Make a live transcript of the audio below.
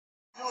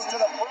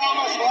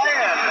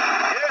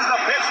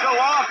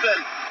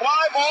nothing.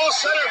 Fly ball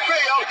center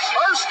field.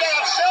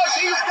 Erstad says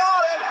he's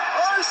got it.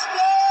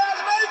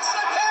 Erstad makes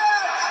the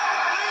catch.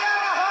 The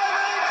Anaheim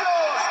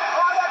Angels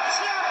are the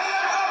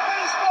champions of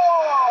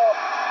baseball.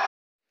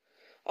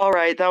 All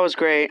right, that was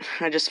great.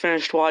 I just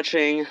finished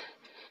watching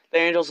the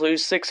Angels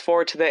lose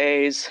 6-4 to the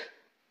A's.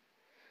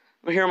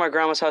 I'm here at my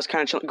grandma's house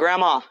kind of chilling.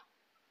 Grandma,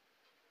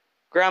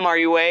 are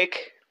you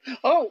awake?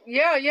 Oh,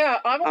 yeah,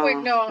 I'm awake.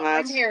 No,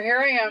 I'm here. Here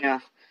I am. Yeah,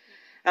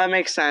 that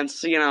makes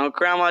sense.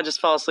 Grandma just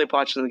fell asleep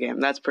watching the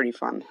game. That's pretty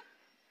fun.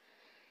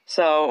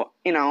 So,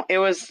 that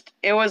was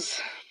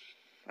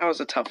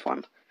a tough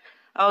one.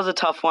 That was a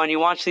tough one. You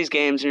watch these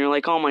games and you're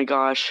like, oh my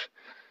gosh.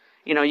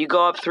 You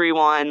go up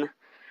 3-1.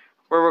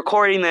 We're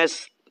recording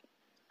this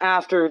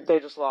after they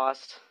just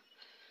lost.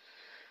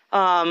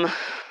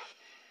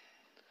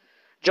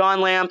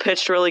 John Lamb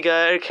pitched really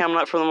good, coming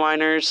up from the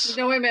minors.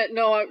 No, wait a minute.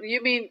 No,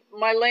 you mean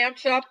my lamb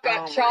chop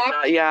got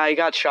chopped? Yeah, he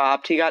got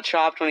chopped. He got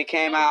chopped when he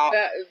came out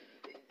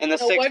in the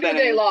sixth inning. No wonder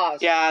they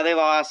lost. Yeah, they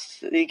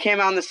lost. He came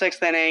out in the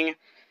sixth inning.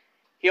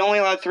 He only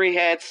allowed 3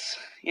 hits.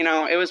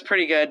 It was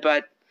pretty good,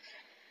 but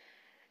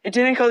it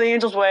didn't go the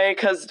Angels' way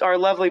because our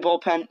lovely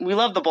bullpen. We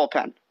love the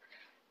bullpen,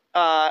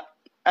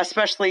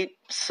 especially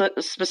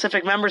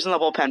specific members in the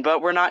bullpen,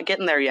 but we're not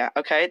getting there yet.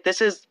 Okay,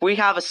 we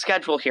have a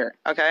schedule here.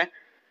 Okay.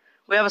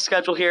 We have a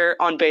schedule here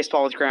on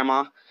Baseball with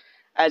Grandma.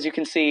 As you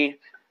can see,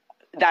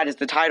 that is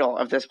the title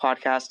of this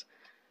podcast.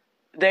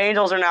 The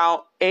Angels are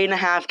now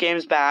 8.5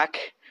 games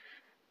back.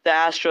 The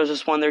Astros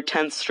just won their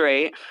 10th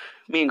straight.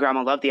 Me and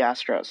Grandma love the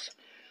Astros.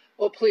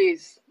 Well,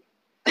 please.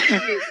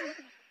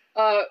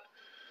 I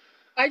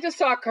just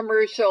saw a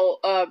commercial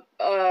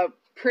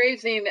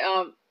praising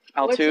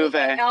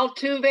Altuve.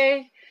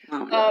 Altuve,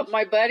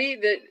 my buddy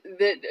that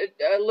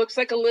looks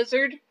like a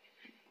lizard.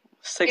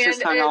 6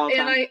 time all the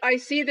time. And I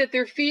see that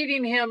they're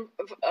feeding him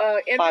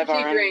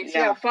energy drinks.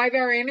 Yeah,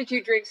 5-hour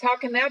energy drinks. How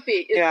can that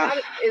be?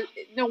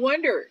 No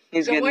wonder.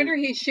 He's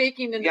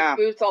shaking in the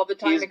booth all the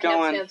time and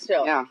can't stand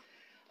still. Yeah.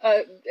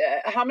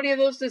 How many of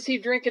those does he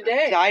drink a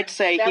day? I'd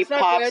say he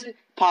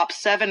pops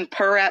 7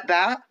 per at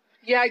bat.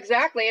 Yeah,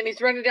 exactly. And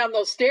he's running down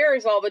those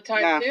stairs all the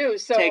time too.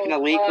 So taking a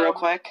leak real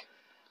quick.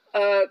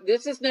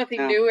 This is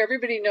nothing new.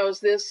 Everybody knows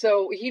this.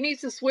 So he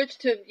needs to switch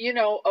to,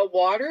 a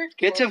water.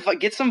 Get some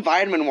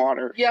vitamin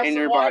water in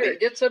your body.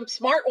 Get some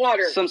smart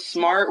water. Some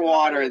smart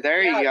water.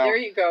 There you go. There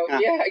you go.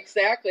 Yeah,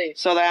 exactly.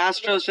 So the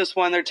Astros just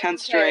won their 10th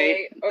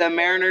straight. Okay. The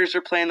Mariners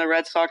are playing the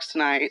Red Sox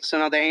tonight. So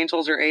now the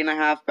Angels are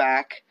 8.5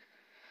 back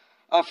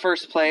of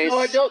first place.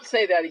 No, don't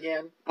say that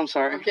again. I'm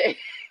sorry. Okay.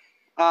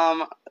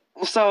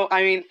 So,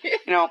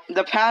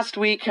 the past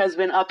week has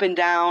been up and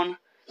down.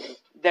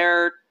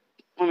 They're,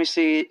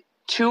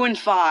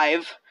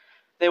 2-5.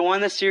 They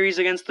won the series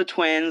against the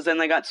Twins, then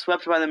they got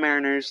swept by the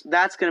Mariners.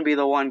 That's going to be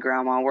the one,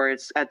 Grandma, where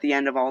it's at the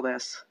end of all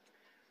this.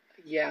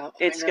 Yeah.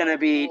 It's going to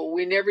be... Well,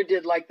 we never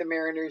did like the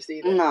Mariners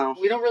either. No.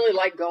 We don't really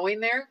like going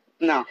there.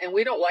 No. And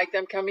we don't like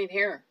them coming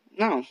here.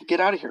 No,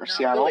 get out of here,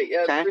 Seattle. Really,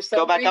 okay?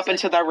 Go back up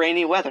into that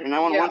rainy weather.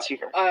 No one wants you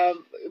here.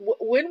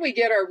 When we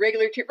get our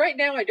regular team... Right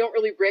now, I don't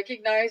really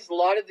recognize a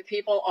lot of the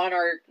people on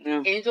our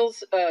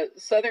Angels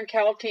Southern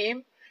Cal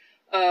team.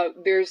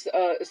 There's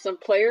some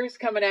players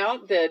coming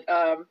out that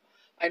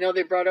I know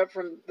they brought up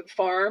from the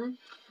farm,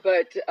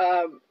 but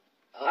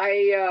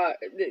I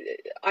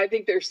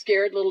think they're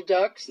scared little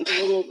ducks and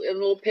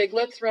little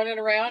piglets running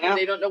around, and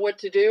they don't know what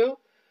to do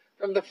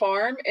from the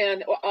farm.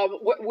 And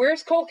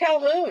where's Cole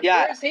Calhoun?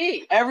 Yeah, where's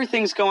he?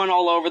 Everything's going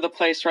all over the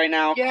place right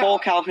now. Yeah. Cole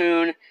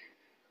Calhoun.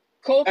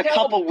 Cole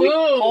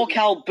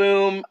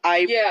Boom.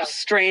 I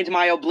strained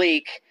my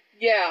oblique.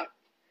 Yeah.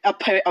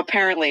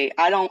 Apparently,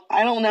 I don't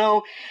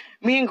know.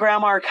 Me and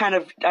Grandma are kind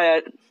of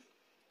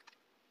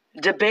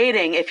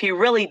debating if he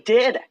really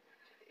did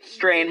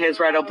strain his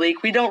right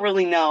oblique. We don't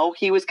really know.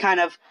 He was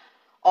kind of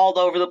all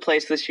over the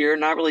place this year,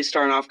 not really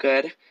starting off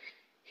good.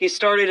 He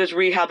started his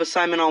rehab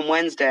assignment on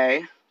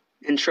Wednesday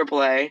in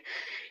AAA.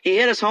 He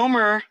hit his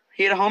homer.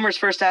 He hit a homer's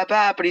first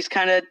at-bat, but he's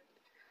kind of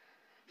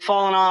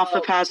fallen off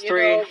the past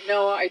 3.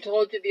 No, I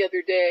told you the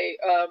other day,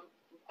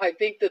 I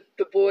think that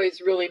the boys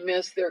really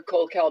miss their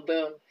Cole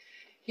Calhoun.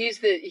 He is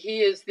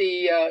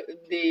the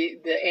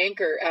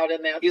anchor out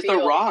in that field. He's the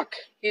rock.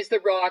 He's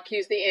the rock.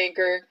 He's the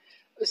anchor.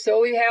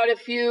 So we had a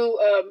few,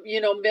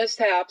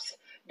 mishaps.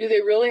 Do they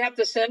really have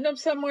to send him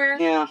somewhere?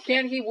 Yeah.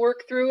 Can he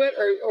work through it,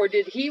 or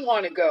did he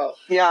want to go?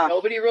 Yeah.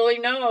 Nobody really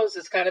knows.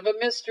 It's kind of a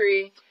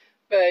mystery.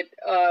 But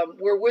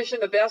we're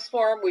wishing the best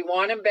for him. We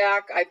want him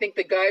back. I think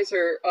the guys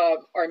are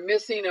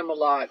missing him a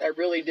lot. I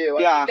really do.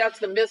 I think that's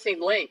the missing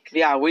link.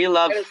 Yeah, we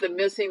love. That is the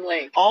missing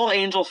link. All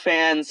Angel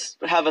fans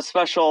have a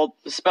special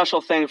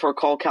thing for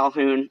Cole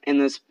Calhoun in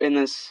this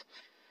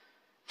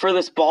for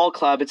this ball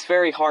club. It's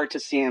very hard to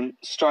see him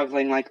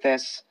struggling like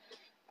this.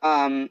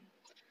 But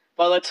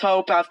let's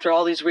hope after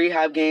all these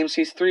rehab games,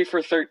 he's 3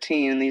 for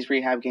 13 in these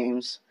rehab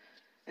games,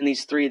 in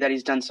these 3 that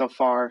he's done so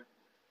far.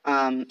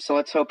 So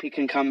let's hope he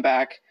can come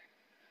back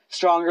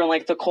stronger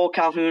like the Cole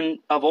Calhoun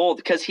of old,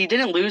 because he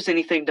didn't lose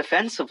anything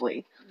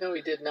defensively. No,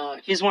 he did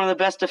not. He's one of the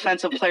best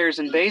defensive players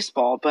in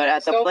baseball, but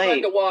at the plate,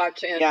 fun to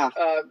watch, and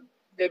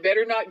They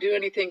better not do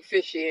anything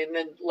fishy and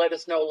then let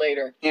us know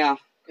later. Yeah.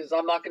 Because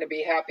I'm not going to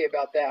be happy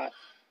about that.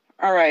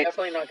 All right.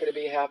 Definitely not going to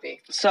be happy.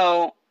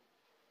 So,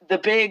 the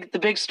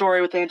big story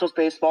with Angels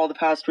baseball the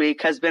past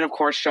week has been, of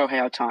course,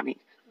 Shohei Ohtani.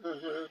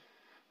 Mm-hmm.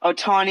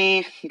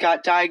 Ohtani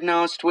got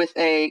diagnosed with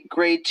a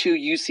grade 2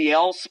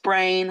 UCL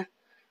sprain.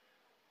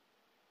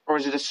 Or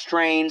is it a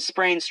strain?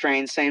 Sprain,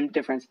 same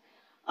difference.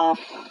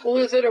 Well,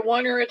 is it a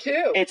 1 or a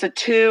 2? It's a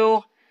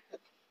 2,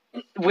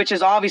 which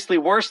is obviously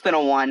worse than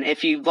a 1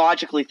 if you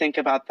logically think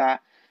about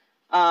that.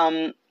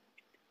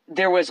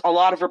 There was a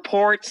lot of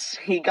reports.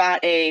 He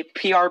got a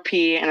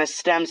PRP and a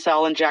stem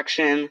cell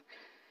injection.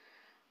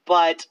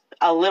 But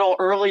a little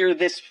earlier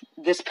this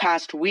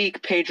past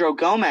week, Pedro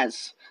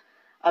Gomez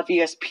of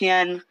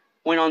ESPN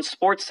went on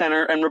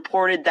SportsCenter and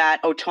reported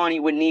that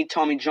Ohtani would need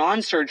Tommy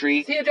John surgery.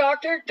 Is he a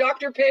doctor?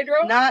 Dr.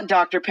 Pedro? Not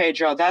Dr.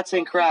 Pedro. That's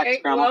incorrect,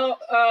 okay, Grandma. Well,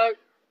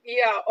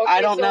 yeah. Okay,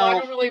 I don't know. I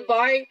don't really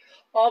buy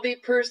all the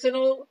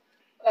personal,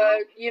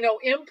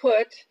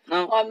 input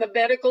on the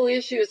medical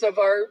issues of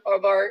our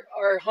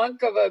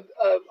hunk of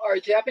our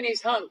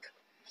Japanese hunk.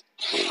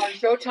 Our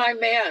Showtime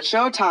man.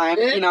 Showtime,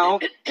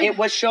 it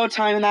was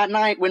Showtime that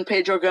night when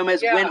Pedro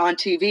Gomez went on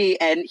TV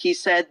and he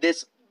said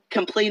this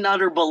complete and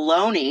utter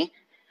baloney,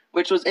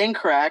 which was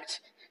incorrect.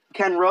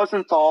 Ken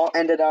Rosenthal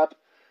ended up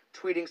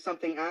tweeting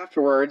something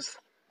afterwards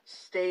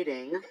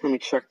stating, let me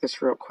check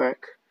this real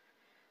quick.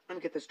 Let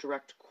me get this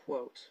direct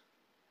quote.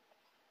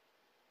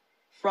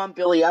 From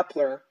Billy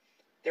Epler,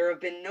 there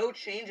have been no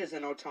changes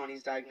in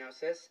Ohtani's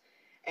diagnosis,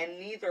 and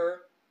neither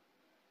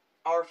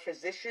our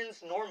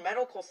physicians nor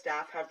medical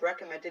staff have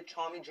recommended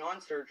Tommy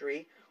John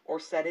surgery or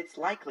said it's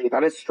likely.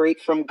 That is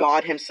straight from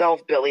God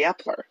himself, Billy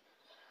Epler.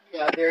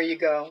 Yeah, there you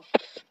go.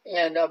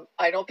 And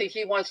I don't think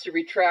he wants to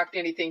retract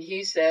anything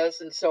he says,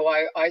 and so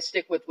I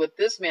stick with what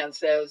this man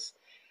says.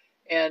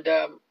 And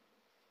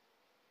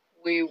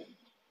we,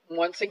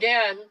 once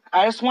again,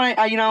 I just want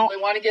to, we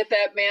want to get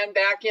that man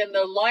back in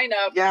the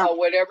lineup,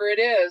 whatever it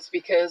is,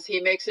 because he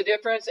makes a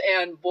difference.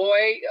 And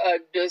boy,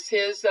 does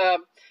his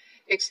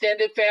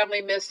extended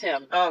family miss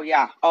him. Oh,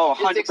 yeah. Oh,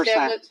 100%. His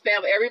extended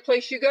family. Every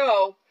place you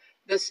go,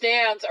 the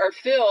stands are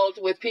filled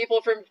with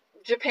people from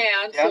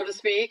Japan, so to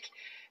speak.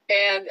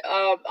 And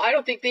I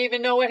don't think they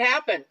even know what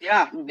happened.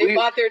 Yeah. They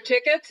bought their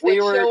tickets, they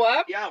show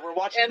up. Yeah, we're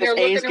watching and this A's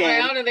game. And they're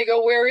looking around and they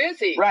go, where is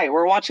he? Right,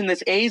 we're watching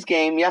this A's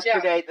game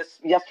yesterday and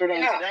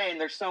today,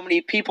 and there's so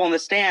many people in the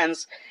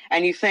stands,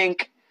 and you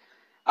think,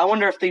 I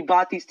wonder if they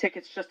bought these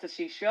tickets just to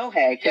see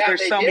Shohei, because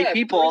there's so many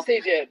people. Of course they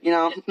did.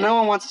 No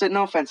one wants to,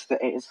 no offense to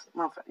the A's.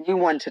 You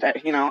won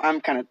today.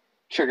 I'm kind of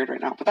triggered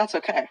right now, but that's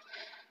okay.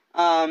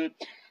 So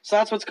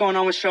that's what's going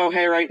on with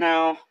Shohei right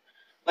now.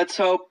 Let's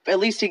hope at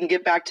least he can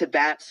get back to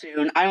bat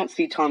soon. I don't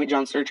see Tommy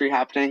John surgery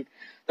happening.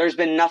 There's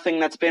been nothing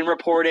that's been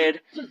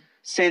reported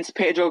since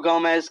Pedro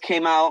Gomez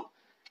came out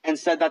and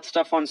said that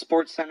stuff on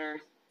SportsCenter.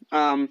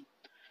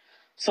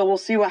 So we'll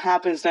see what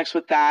happens next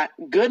with that.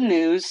 Good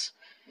news.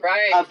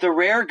 Right. Of the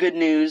rare good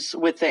news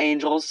with the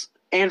Angels,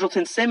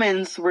 Andrelton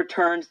Simmons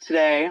returned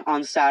today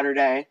on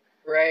Saturday.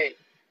 Right.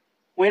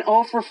 Went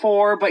 0 for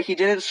 4, but he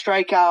didn't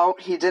strike out.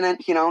 He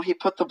didn't, he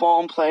put the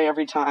ball in play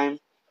every time.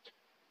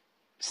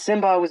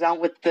 Simba was out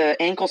with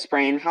the ankle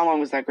sprain. How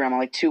long was that, Grandma?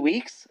 Like 2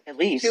 weeks, at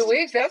least. 2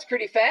 weeks? That's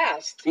pretty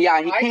fast. Yeah,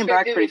 he came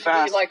back pretty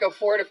fast. Be like a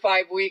 4 to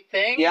 5 week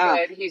thing. Yeah.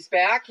 But he's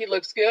back. He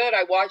looks good.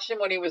 I watched him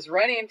when he was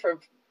running from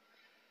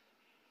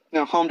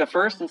home to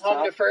first and stuff.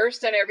 Home to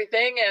first and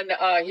everything, and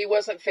he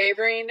wasn't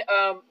favoring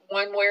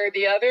one way or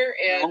the other.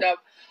 And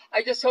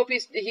I just hope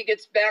he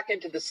gets back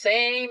into the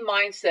same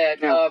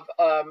mindset of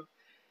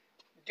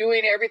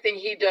doing everything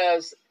he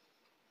does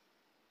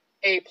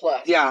A+.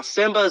 Yeah,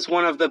 Simba is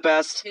one of the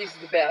best. He's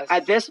the best.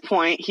 At this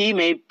point,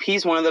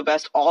 he's one of the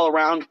best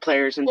all-around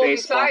players in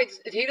baseball.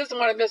 Besides, he doesn't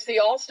want to miss the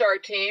All-Star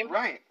team.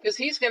 Right. Because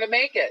he's going to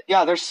make it.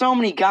 Yeah, there's so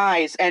many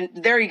guys, and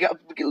there you go.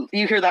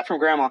 You hear that from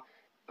Grandma.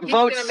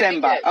 Vote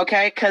Simba,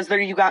 okay? Because there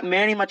you got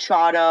Manny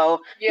Machado,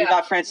 you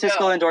got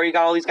Francisco Lindor, you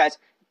got all these guys.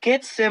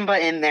 Get Simba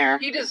in there.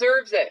 He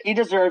deserves it. He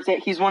deserves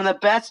it. He's one of the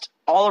best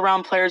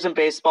all-around players in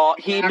baseball.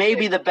 He may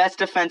be the best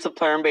defensive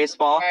player in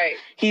baseball. Right.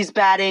 He's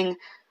batting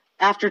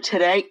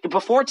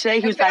before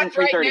today, he was batting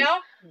 330. Right now,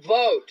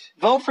 vote.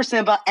 Vote for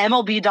Simba,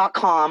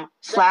 MLB.com/vote.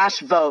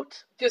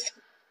 Just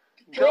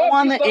go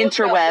on the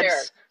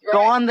interwebs,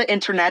 go on the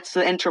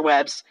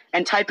interwebs,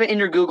 and type it in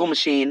your Google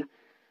machine.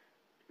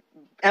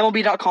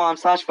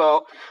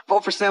 MLB.com/vote.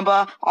 Vote for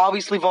Simba.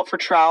 Obviously, vote for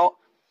Trout.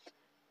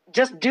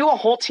 Just do a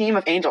whole team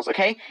of Angels,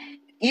 okay?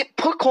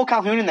 Put Cole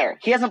Calhoun in there.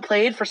 He hasn't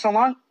played for so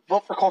long.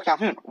 Vote for Cole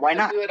Calhoun. Why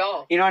not? Do it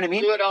all. You know what I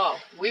mean? Do it all.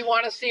 We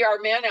want to see our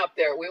men up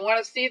there. We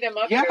want to see them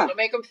up there to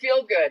make them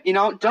feel good.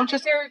 Don't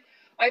just.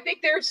 I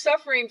think they're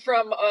suffering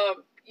from,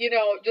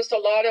 just a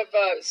lot of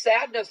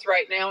sadness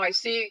right now. I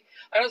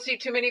don't see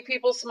too many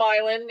people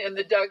smiling in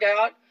the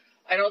dugout.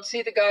 I don't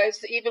see the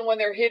guys, even when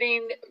they're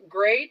hitting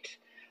great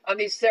on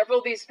these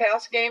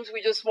past games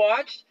we just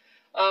watched.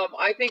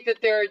 I think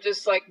that they're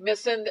just like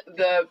missing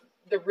the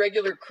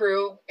regular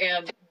crew,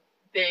 and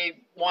they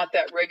want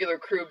that regular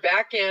crew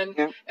back in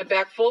Yeah. and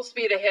back full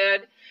speed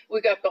ahead.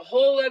 We got the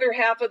whole other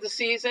half of the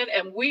season,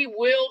 and we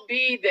will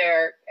be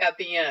there at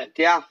the end.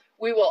 Yeah.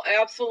 We will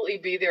absolutely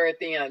be there at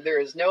the end. There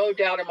is no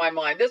doubt in my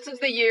mind. This is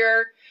the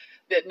year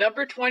that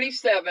number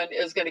 27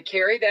 is going to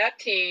carry that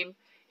team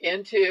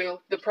into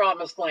the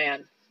promised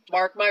land.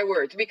 Mark my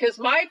words. Because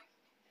my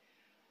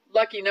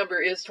lucky number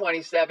is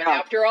 27. Oh.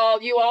 After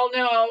all, you all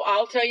know,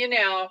 I'll tell you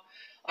now,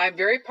 I'm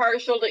very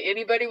partial to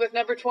anybody with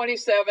number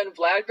 27,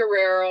 Vlad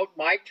Guerrero,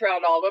 Mike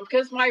Trout, all of them,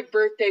 because my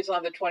birthday's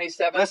on the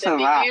 27th. Listen,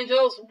 and the wow.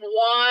 Angels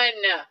won.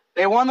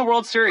 They won the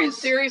World Series.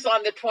 Series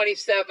on the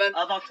 27th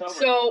of October.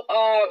 So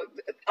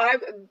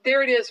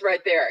there it is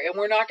right there. And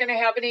we're not going to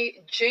have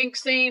any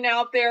jinxing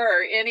out there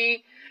or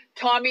any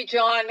Tommy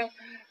John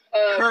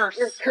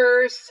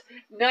curse.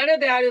 None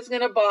of that is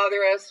going to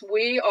bother us.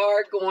 We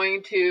are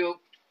going to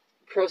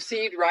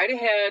proceed right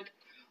ahead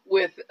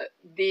with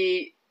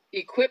the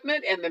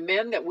equipment and the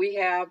men that we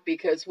have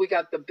because we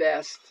got the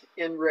best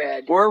in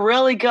red. We're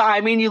really good.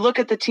 I mean, you look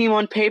at the team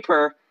on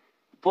paper.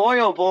 Boy,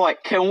 oh boy,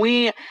 can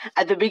we,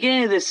 at the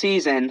beginning of the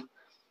season,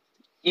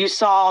 you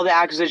saw all the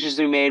acquisitions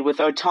we made with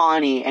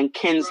Ohtani and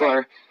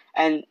Kinsler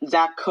and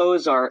Zach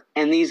Kozar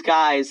and these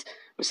guys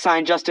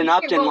signed Justin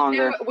Upton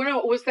longer.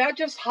 No, was that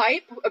just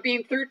hype of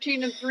being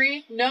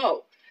 13-3?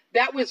 No.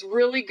 That was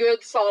really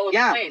good, solid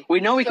playing. We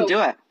know we can do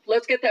it.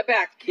 Let's get that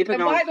back. Keep it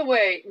and going. by the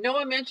way,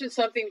 Noah mentioned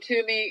something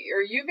to me,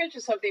 or you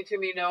mentioned something to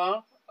me,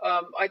 Noah.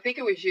 I think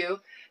it was you,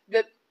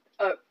 that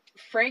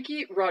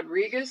Frankie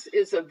Rodriguez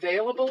is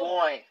available.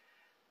 Boy.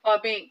 I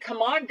mean,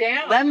 come on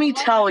down. Let me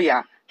tell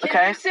you, okay?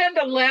 Can you send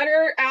a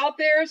letter out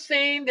there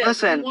saying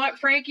that you want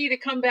Frankie to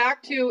come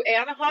back to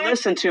Anaheim?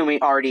 Listen to me,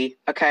 Artie,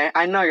 okay?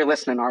 I know you're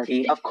listening,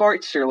 Artie. Of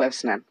course you're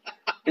listening.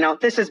 You know,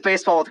 this is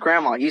Baseball with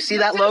Grandma. You see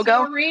that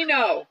logo?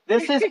 Marino.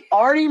 This is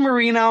Artie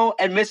Marino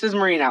and Mrs.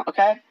 Marino,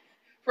 okay?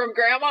 From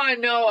Grandma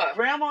and Noah.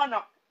 Grandma and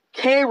Noah.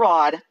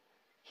 K-Rod,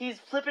 he's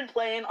flipping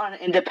playing on an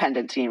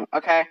independent team,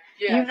 okay?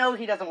 Yes. You know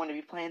he doesn't want to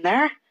be playing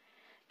there.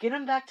 Get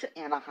him back to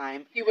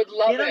Anaheim. He would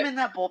love it. Get him in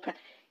that bullpen.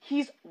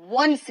 He's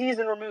one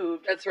season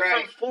removed. That's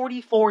right. From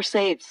 44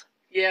 saves.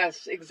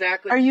 Yes,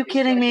 exactly. Are you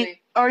kidding me?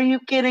 Are you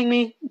kidding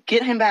me?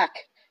 Get him back.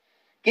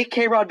 Get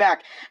K-Rod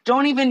back.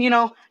 Don't even,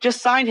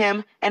 just sign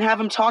him and have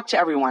him talk to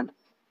everyone.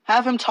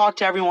 Have him talk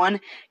to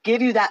everyone.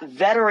 Give you that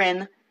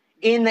veteran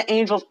in the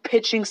Angels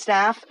pitching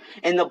staff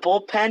and the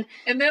bullpen.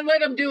 And then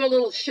let him do a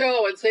little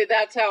show and say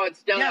that's how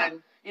it's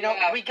done.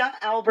 Yeah. We got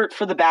Albert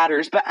for the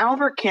batters, but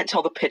Albert can't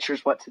tell the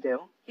pitchers what to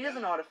do. He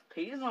doesn't know how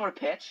to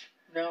pitch.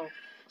 No.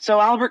 So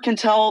Albert can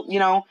tell,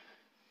 the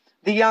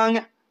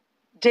young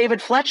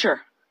David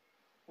Fletcher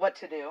what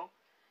to do.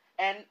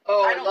 And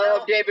I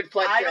love David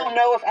Fletcher. I don't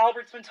know if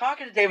Albert's been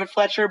talking to David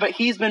Fletcher, but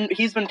he's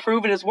been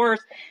proving his worth.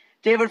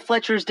 David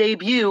Fletcher's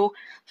debut,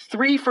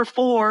 3 for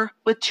 4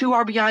 with 2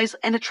 RBIs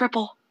and a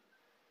triple.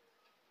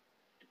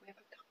 Do we have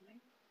a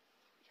time?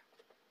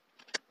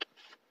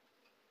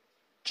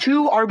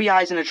 2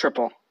 RBIs and a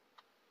triple.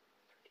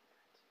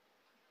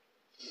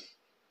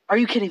 Are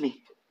you kidding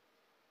me?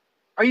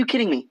 Are you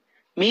kidding me?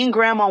 Me and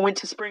Grandma went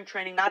to spring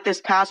training, not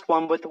this past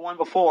one, but the one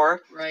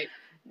before. Right.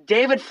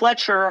 David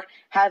Fletcher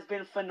has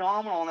been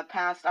phenomenal in the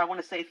past, I want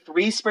to say,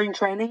 3 spring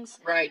trainings.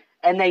 Right.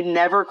 And they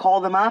never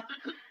called him up.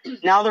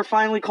 Now they're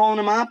finally calling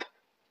him up.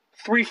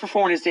 3 for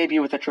 4 in his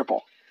debut with a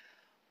triple.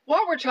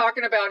 While we're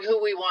talking about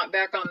who we want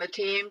back on the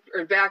team,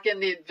 or back in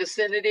the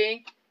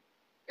vicinity,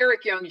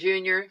 Eric Young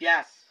Jr.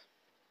 Yes.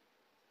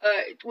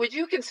 Would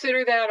you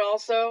consider that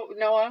also,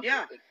 Noah?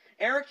 Yeah.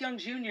 Eric Young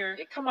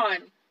Jr. Come on.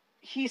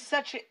 He's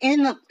such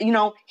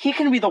he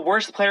can be the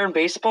worst player in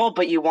baseball,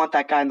 but you want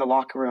that guy in the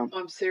locker room.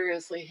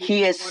 Seriously.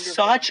 He is wonderful.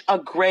 such a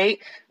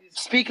great,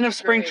 speaking of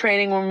spring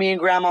training when me and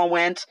Grandma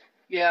went,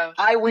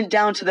 I went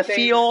down to the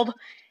field,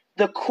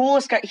 the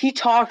coolest guy, he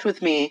talked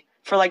with me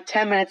for like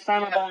 10 minutes,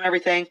 signed my ball and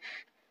everything.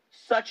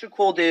 Such a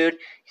cool dude.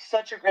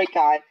 Such a great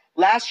guy.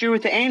 Last year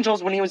with the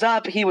Angels, when he was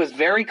up, he was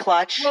very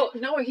clutch. Well,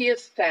 no, he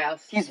is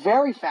fast. He's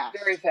very fast.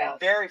 Very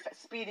fast. Very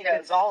fast. Speedy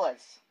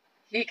Gonzalez.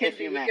 He can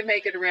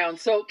make it around.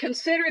 So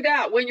consider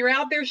that when you're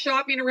out there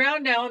shopping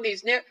around now in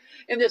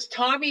this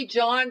Tommy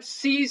John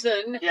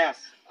season. Yes.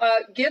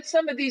 Get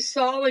some of these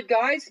solid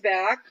guys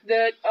back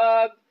that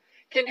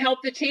can help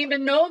the team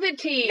and know the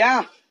team.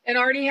 Yeah. And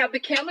already have the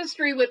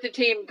chemistry with the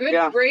team.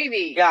 Good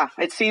gravy. Yeah.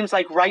 It seems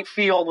like right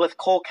field with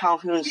Cole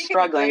Calhoun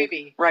struggling.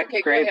 Gravy. Right.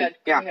 Okay, gravy. Go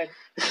yeah. ahead.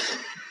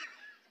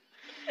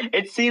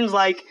 It seems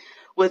like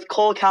with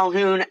Cole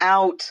Calhoun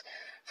out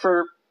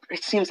for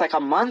it seems like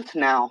a month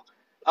now.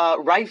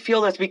 Right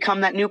field has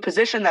become that new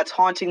position that's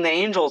haunting the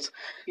Angels.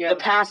 Yeah. The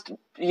past,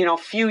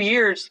 few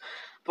years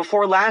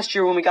before last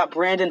year when we got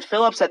Brandon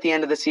Phillips at the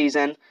end of the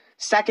season,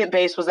 second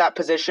base was that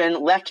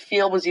position. Left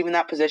field was even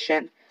that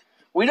position.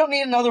 We don't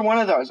need another one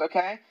of those,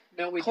 okay?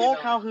 No, we Cole do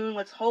not. Calhoun,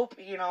 let's hope,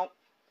 we're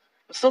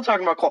still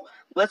talking about Cole.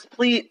 Let's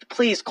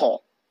please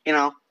Cole,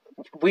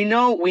 We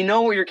know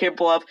what you're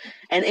capable of,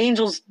 and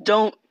Angels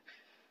don't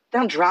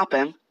drop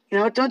him.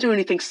 Don't do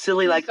anything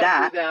silly like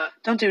that.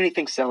 Don't do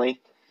anything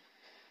silly.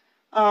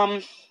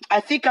 I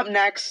think up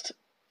next,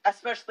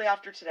 especially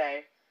after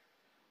today,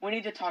 we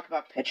need to talk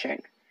about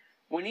pitching.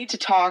 We need to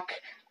talk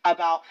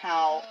about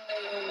how.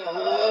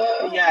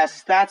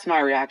 Yes, that's my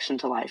reaction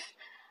to life.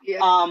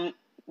 Yeah.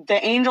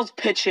 The Angels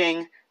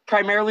pitching,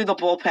 primarily the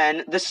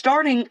bullpen. The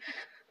starting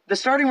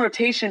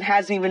rotation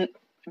hasn't even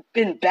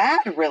been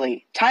bad,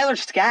 really. Tyler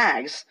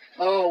Skaggs.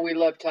 Oh, we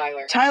love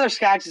Tyler. Tyler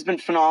Skaggs has been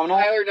phenomenal.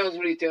 Tyler knows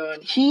what he's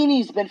doing.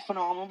 Heaney's been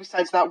phenomenal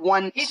besides that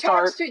one start. He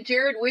talks to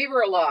Jared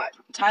Weaver a lot.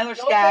 Tyler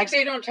Don't Skaggs.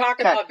 think they don't talk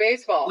about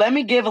baseball. Let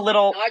me give a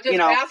little, Not just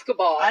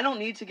basketball. I don't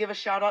need to give a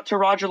shout out to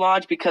Roger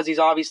Lodge because he's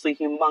obviously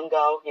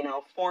humongo,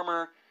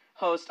 former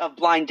host of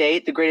Blind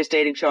Date, the greatest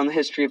dating show in the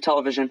history of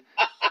television.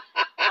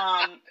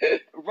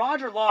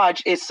 Roger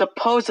Lodge is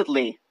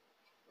supposedly,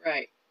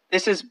 right.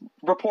 This is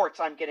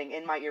reports I'm getting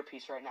in my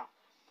earpiece right now.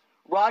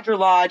 Roger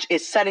Lodge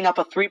is setting up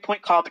a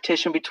 3-point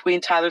competition between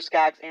Tyler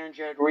Skaggs and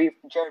Jared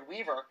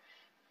Weaver,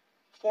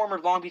 former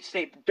Long Beach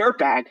State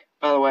dirtbag,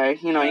 by the way.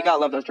 You gotta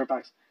love those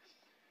dirtbags.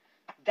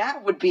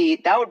 That would be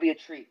a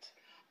treat.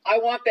 I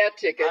want that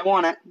ticket. I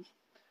want it.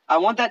 I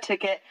want that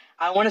ticket.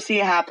 I want to see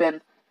it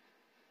happen.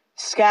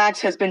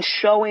 Skaggs has been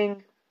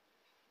showing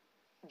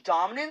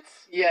dominance.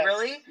 Yes.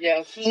 Really?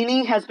 Yes.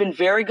 Heaney has been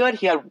very good.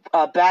 He had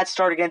a bad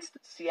start against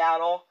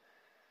Seattle.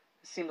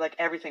 It seemed like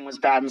everything was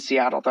bad in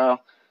Seattle, though.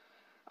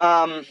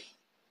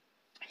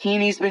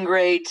 Heaney's been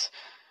great.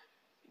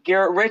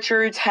 Garrett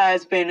Richards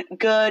has been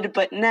good,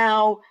 but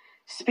now,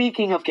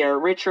 speaking of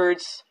Garrett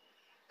Richards,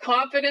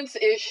 confidence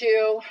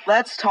issue.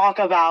 Let's talk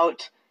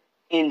about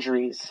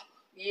injuries.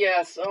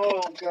 Yes.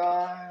 Oh,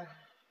 God.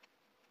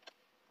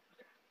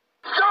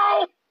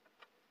 Go!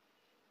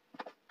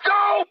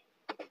 Go!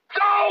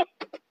 Go!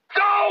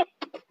 Go!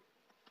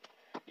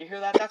 You hear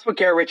that? That's what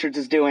Garrett Richards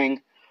is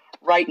doing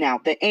right now.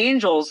 The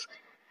Angels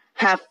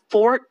have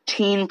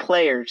 14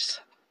 players.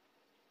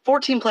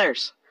 14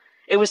 players.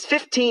 It was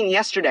 15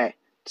 yesterday.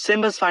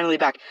 Simba's finally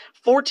back.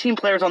 14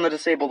 players on the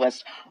disabled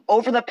list.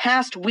 Over the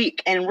past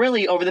week, and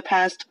really over the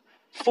past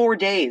 4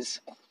 days,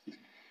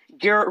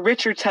 Garrett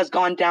Richards has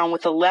gone down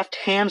with a left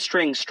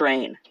hamstring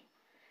strain.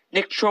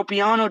 Nick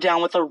Tropiano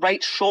down with a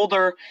right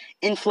shoulder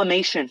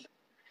inflammation.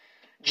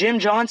 Jim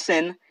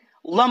Johnson,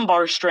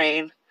 lumbar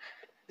strain.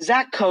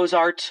 Zach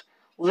Cozart,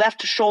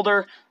 left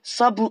shoulder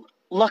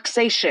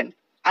subluxation.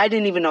 I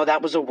didn't even know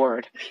that was a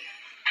word.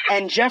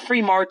 And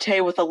Jeffrey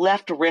Marte with a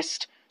left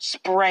wrist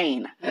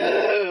sprain.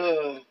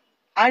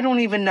 I don't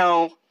even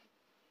know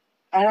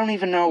what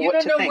to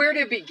think. You don't know where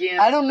to begin.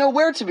 I don't know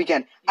where to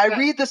begin. I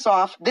read this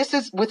off. This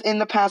is within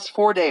the past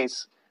 4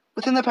 days.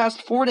 Within the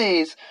past 4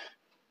 days,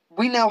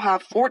 we now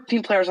have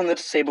 14 players on the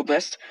disabled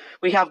list.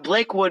 We have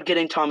Blake Wood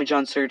getting Tommy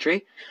John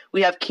surgery.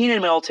 We have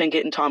Keenan Middleton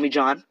getting Tommy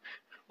John.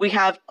 We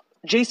have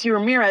J.C.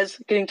 Ramirez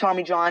getting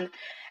Tommy John.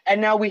 And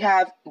now we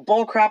have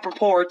bullcrap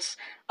reports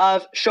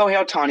of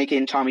Shohei Ohtani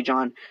getting Tommy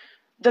John.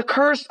 The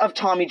curse of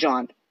Tommy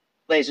John,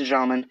 ladies and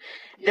gentlemen.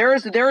 There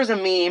is a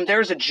meme,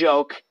 there is a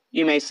joke,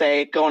 you may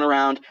say, going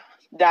around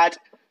that,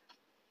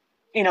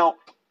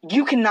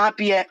 you cannot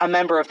be a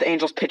member of the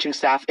Angels pitching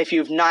staff if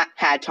you've not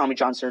had Tommy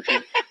John surgery.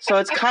 So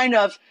it's kind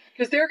of...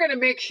 Because they're going to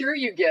make sure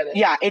you get it.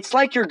 Yeah, it's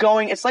like you're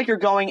going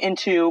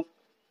into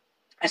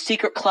a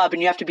secret club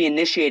and you have to be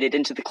initiated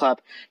into the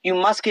club. You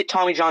must get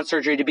Tommy John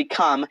surgery to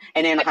become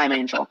an Anaheim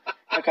Angel.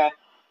 Okay?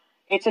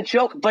 It's a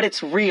joke, but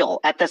it's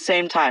real at the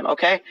same time,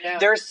 okay? Yeah.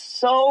 There's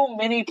so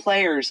many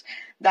players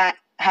that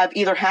have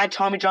either had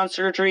Tommy John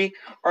surgery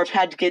or have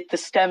had to get the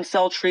stem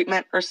cell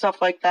treatment or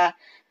stuff like that.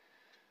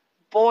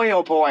 Boy,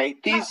 oh boy.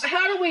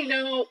 How do we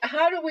know,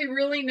 how do we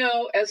really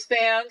know as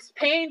fans,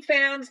 paying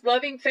fans,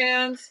 loving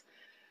fans,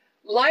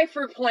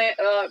 lifer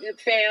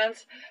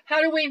fans,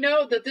 how do we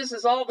know that this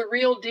is all the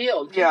real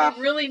deal? Do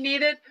we really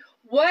need it?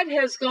 What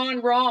has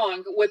gone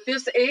wrong with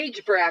this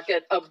age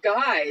bracket of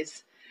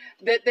guys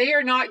that they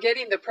are not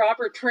getting the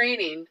proper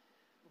training,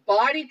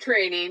 body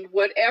training,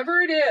 whatever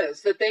it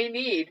is that they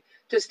need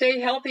to stay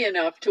healthy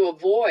enough to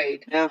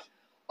avoid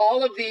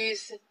all of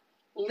these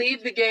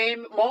leave the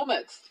game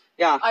moments?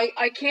 Yeah.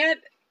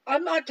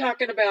 I'm not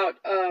talking about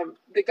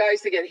the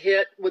guys that get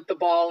hit with the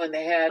ball in the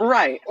head,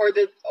 right? Or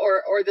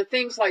the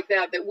things like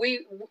that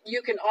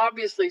you can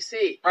obviously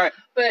see, right?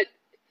 But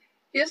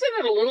isn't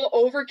it a little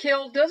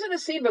overkill? Doesn't it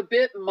seem a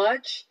bit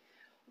much?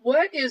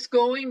 What is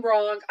going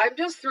wrong? I'm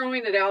just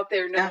throwing it out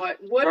there now. Yeah,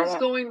 what is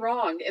going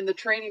wrong in the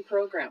training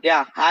program?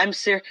 Yeah, I'm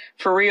serious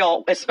for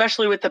real,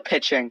 especially with the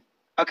pitching.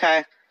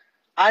 Okay,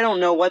 I don't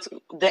know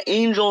the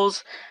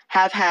Angels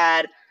have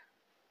had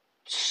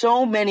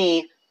so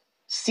many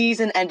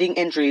season-ending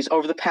injuries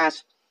over the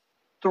past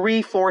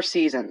 3-4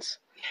 seasons.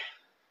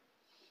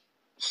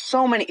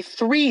 So many.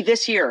 3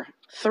 this year.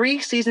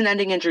 3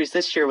 season-ending injuries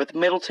this year with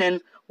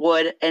Middleton,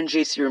 Wood, and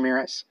J.C.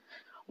 Ramirez.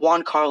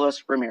 Juan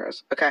Carlos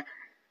Ramirez. Okay?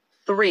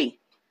 3.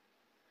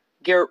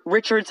 Garrett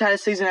Richards had a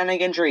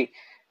season-ending injury.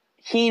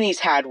 Heaney's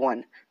had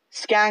one.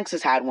 Skaggs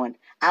has had one.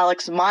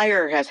 Alex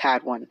Meyer has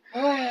had one.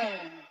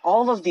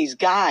 All of these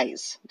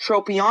guys.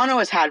 Tropiano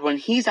has had one.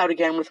 He's out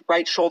again with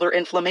right shoulder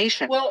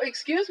inflammation. Well,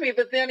 excuse me,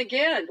 but then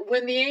again,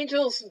 when the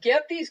Angels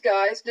get these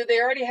guys, do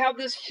they already have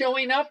this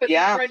showing up and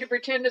they're trying to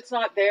pretend it's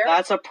not there?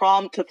 That's a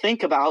problem to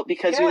think about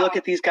because you look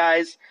at these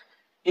guys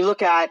You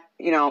look at,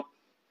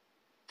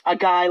 a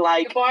guy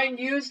like... You're buying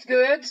used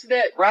goods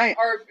that right.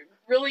 are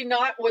really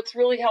not what's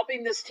really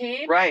helping this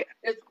team. Right.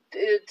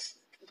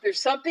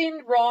 There's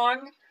something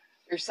wrong.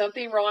 There's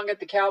something wrong at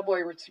the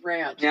Cowboy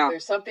Ranch. Yeah.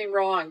 There's something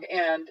wrong,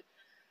 and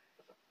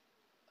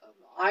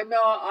I'm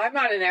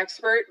not an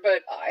expert,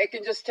 but I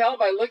can just tell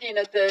by looking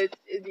at the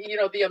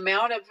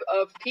amount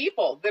of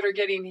people that are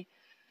getting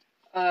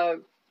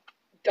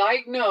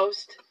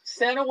diagnosed,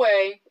 sent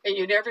away, and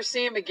you never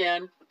see them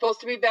again.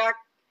 Supposed to be back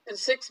in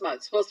 6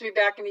 months. Supposed to be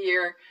back in a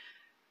year.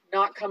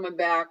 Not coming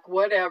back.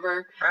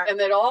 Whatever. Right. And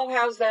that all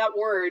has that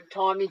word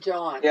Tommy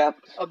John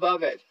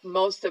above it.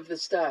 Most of the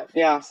stuff.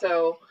 Yeah.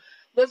 So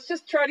let's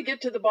just try to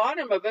get to the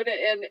bottom of it,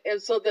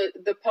 and so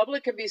the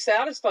public can be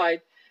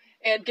satisfied,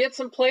 and get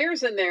some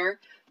players in there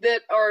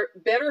that are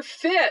better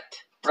fit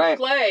to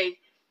play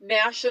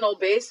national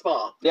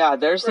baseball. Yeah,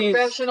 there's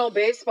professional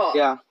baseball.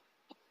 Yeah,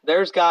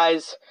 there's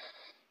guys.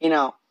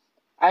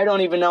 I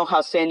don't even know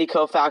how Sandy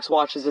Koufax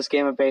watches this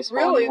game of baseball.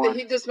 Really, anymore.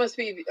 He just must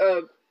be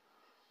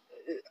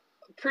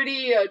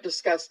pretty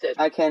disgusted.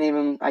 I can't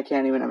even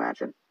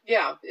imagine.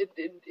 Yeah,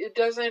 it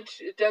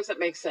doesn't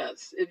make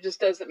sense. It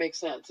just doesn't make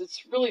sense.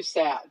 It's really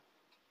sad.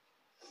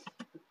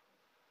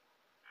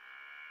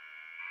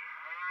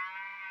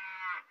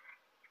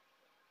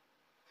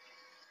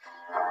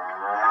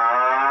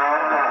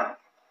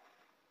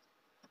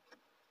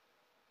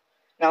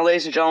 Now,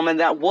 ladies and gentlemen,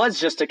 that was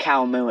just a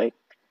cow mooing.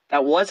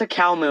 That was a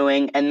cow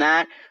mooing, and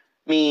that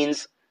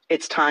means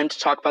it's time to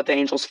talk about the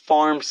Angels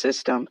farm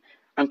system.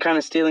 I'm kind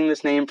of stealing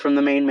this name from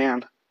the main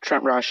man,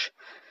 Trent Rush.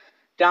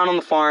 Down on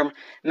the farm,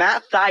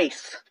 Matt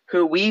Thaiss,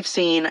 who we've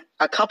seen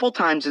a couple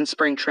times in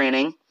spring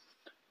training,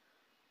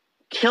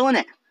 killing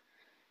it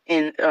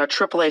in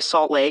AAA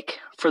Salt Lake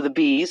for the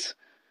Bees,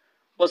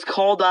 was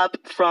called up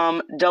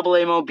from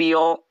AA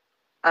Mobile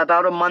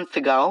about a month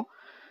ago,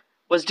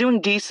 was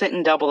doing decent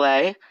in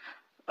AA,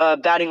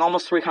 batting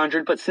almost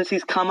 300, but since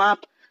he's come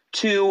up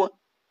to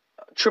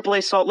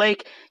AAA Salt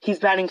Lake, he's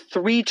batting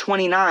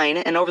 329,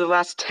 and over the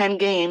last 10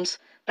 games,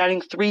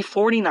 batting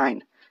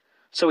 349.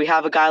 So we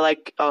have a guy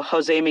like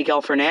Jose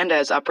Miguel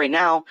Fernandez up right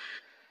now.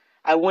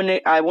 I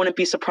wouldn't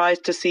be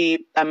surprised to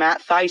see a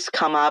Matt Thaiss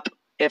come up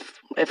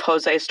if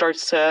Jose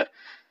starts to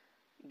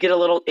get a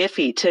little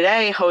iffy.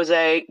 Today,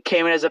 Jose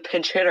came in as a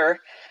pinch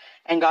hitter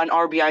and got an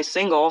RBI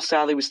single.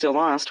 Sadly, we still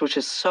lost, which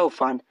is so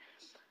fun.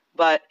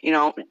 But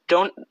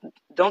don't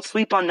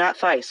sleep on Matt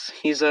Thaiss.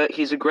 He's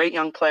a great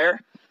young player.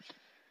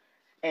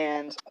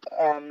 And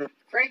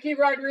Frankie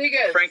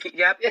Rodriguez.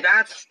 Yep,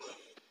 that's.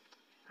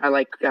 I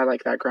like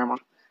that, Grandma.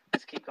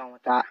 Let's keep going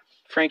with that.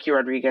 Frankie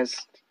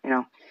Rodriguez,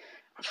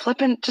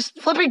 flipping,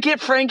 get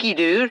Frankie,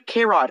 dude.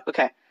 K-Rod.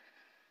 Okay.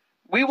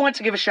 We want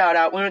to give a shout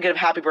out. We want to give a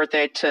happy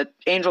birthday to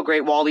Angel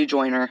great Wally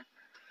Joyner.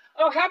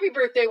 Oh, happy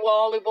birthday,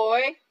 Wally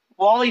boy.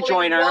 Wally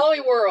Joyner.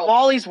 Wally World.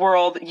 Wally's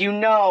World, We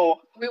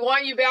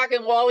want you back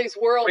in Wally's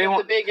World with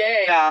the big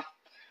A. Yeah.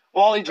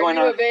 Wally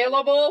Joyner. Are you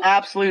available?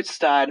 Absolute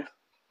stud.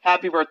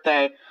 Happy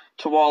birthday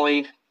to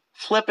Wally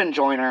flippin'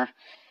 Joyner.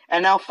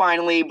 And now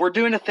finally, we're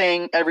doing a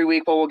thing every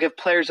week where we'll give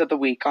players of the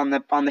week on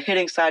the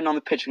hitting side and on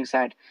the pitching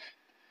side.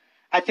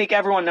 I think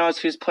everyone knows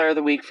who's player of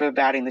the week for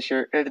batting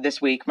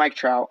this week. Mike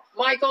Trout.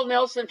 Michael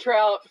Nelson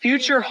Trout.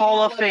 Future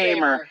Hall of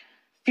Famer.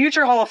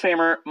 Future Hall of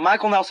Famer,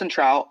 Michael Nelson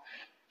Trout.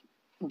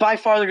 By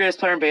far the greatest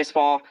player in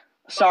baseball.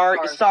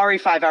 Sorry,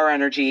 5 Hour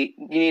Energy.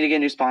 You need to get a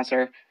new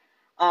sponsor.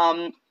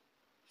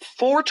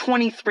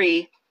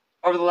 423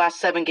 over the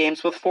last 7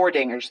 games with 4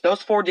 dingers.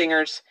 Those 4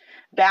 dingers,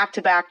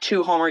 back-to-back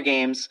 2-homer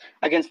games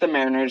against the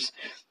Mariners.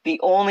 The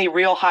only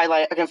real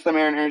highlight against the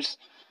Mariners.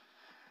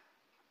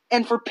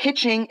 And for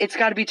pitching, it's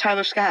got to be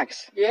Tyler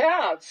Skaggs.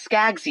 Yeah.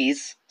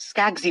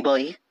 Skaggsy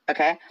boy.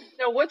 Okay.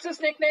 Now, what's his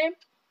nickname?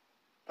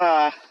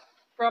 From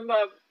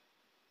I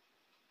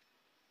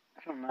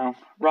don't know.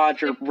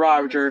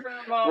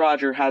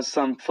 Roger has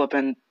some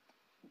flippin'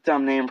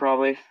 dumb name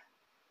probably.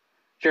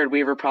 Jared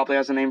Weaver probably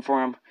has a name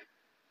for him.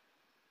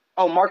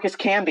 Oh, Marcus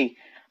Camby.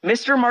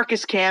 Mr.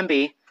 Marcus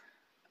Camby.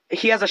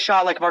 He has a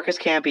shot like Marcus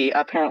Camby,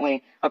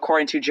 apparently,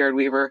 according to Jared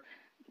Weaver.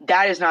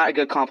 That is not a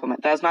good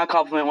compliment. That is not a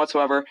compliment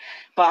whatsoever.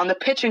 But on the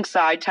pitching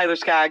side, Tyler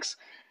Skaggs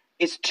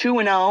is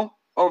 2-0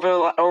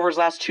 over his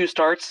last 2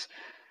 starts,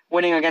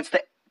 winning against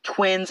the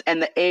Twins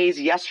and the A's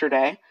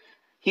yesterday.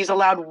 He's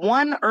allowed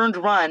 1 earned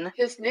run.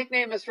 His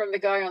nickname is from the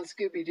guy on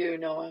Scooby-Doo,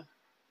 Noah.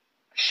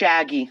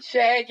 Shaggy.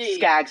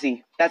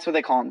 Skaggsy. That's what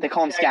they call him. They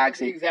call him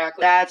Skaggsy.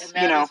 Exactly. That's,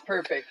 that is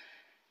perfect.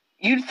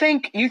 You'd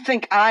think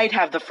I'd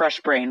have the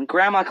fresh brain.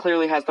 Grandma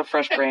clearly has the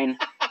fresh brain.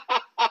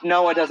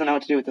 Noah doesn't know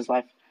what to do with his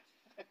life.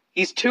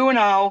 He's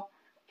 2-0.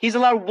 He's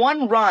allowed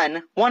 1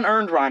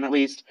 earned run at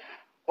least,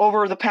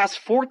 over the past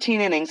 14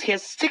 innings. He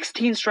has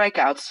 16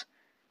 strikeouts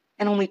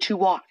and only 2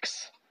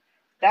 walks.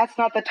 That's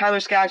not the Tyler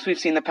Skaggs we've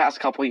seen the past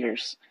couple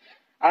years.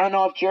 I don't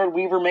know if Jared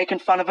Weaver making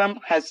fun of him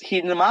has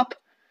heated him up,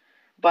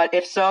 but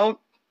if so,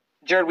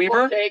 Jared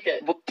Weaver, we'll take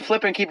it. We'll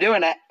flip and keep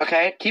doing it,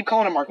 okay? Keep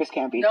calling him Marcus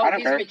Camby. No, I don't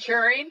he's care.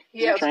 maturing.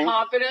 He has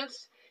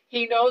confidence.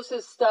 He knows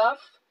his stuff,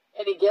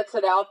 and he gets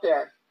it out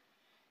there.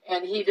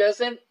 And he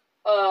doesn't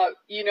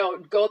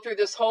go through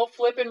this whole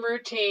flipping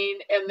routine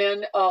and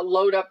then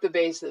load up the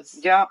bases.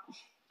 Yeah.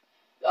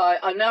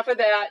 Enough of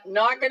that.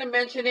 Not going to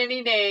mention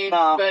any names,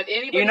 No. but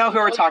anybody. You know who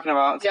we're talking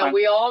about. It's fine.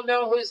 We all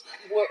know who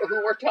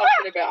we're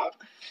talking about.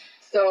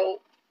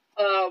 So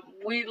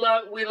we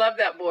love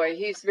that boy.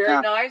 He's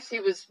very nice. He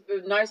was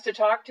nice to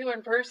talk to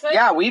in person.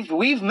 Yeah,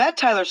 we've met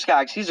Tyler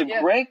Skaggs. He's a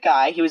great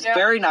guy. He was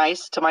very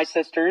nice to my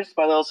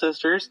little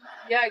sisters.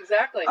 Yeah,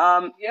 exactly.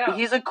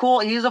 He's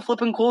a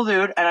flipping cool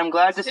dude, and I'm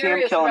glad to see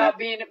him killing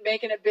it.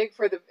 Making it big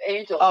for the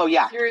Angels. Oh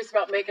yeah, He's serious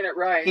about making it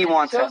right. He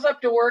wants shows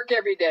up to work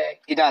every day.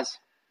 He does.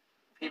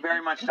 He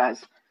very much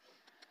does.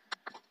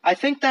 I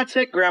think that's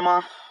it,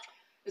 Grandma.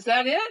 Is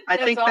that it? I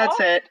think that's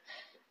it.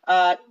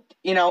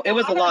 It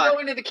was a lot. I'm going to go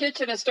into the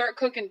kitchen and start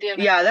cooking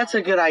dinner. Yeah, that's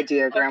a good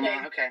idea,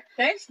 Grandma. Okay.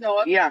 Thanks,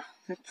 Noah. Yeah.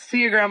 See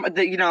you, Grandma.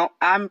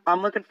 I'm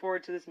looking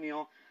forward to this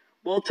meal.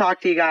 We'll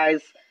talk to you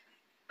guys.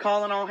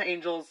 Calling all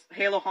Angels.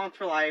 Halo Honk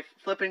for life.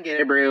 Flippin'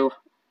 get it, brew.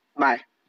 Bye.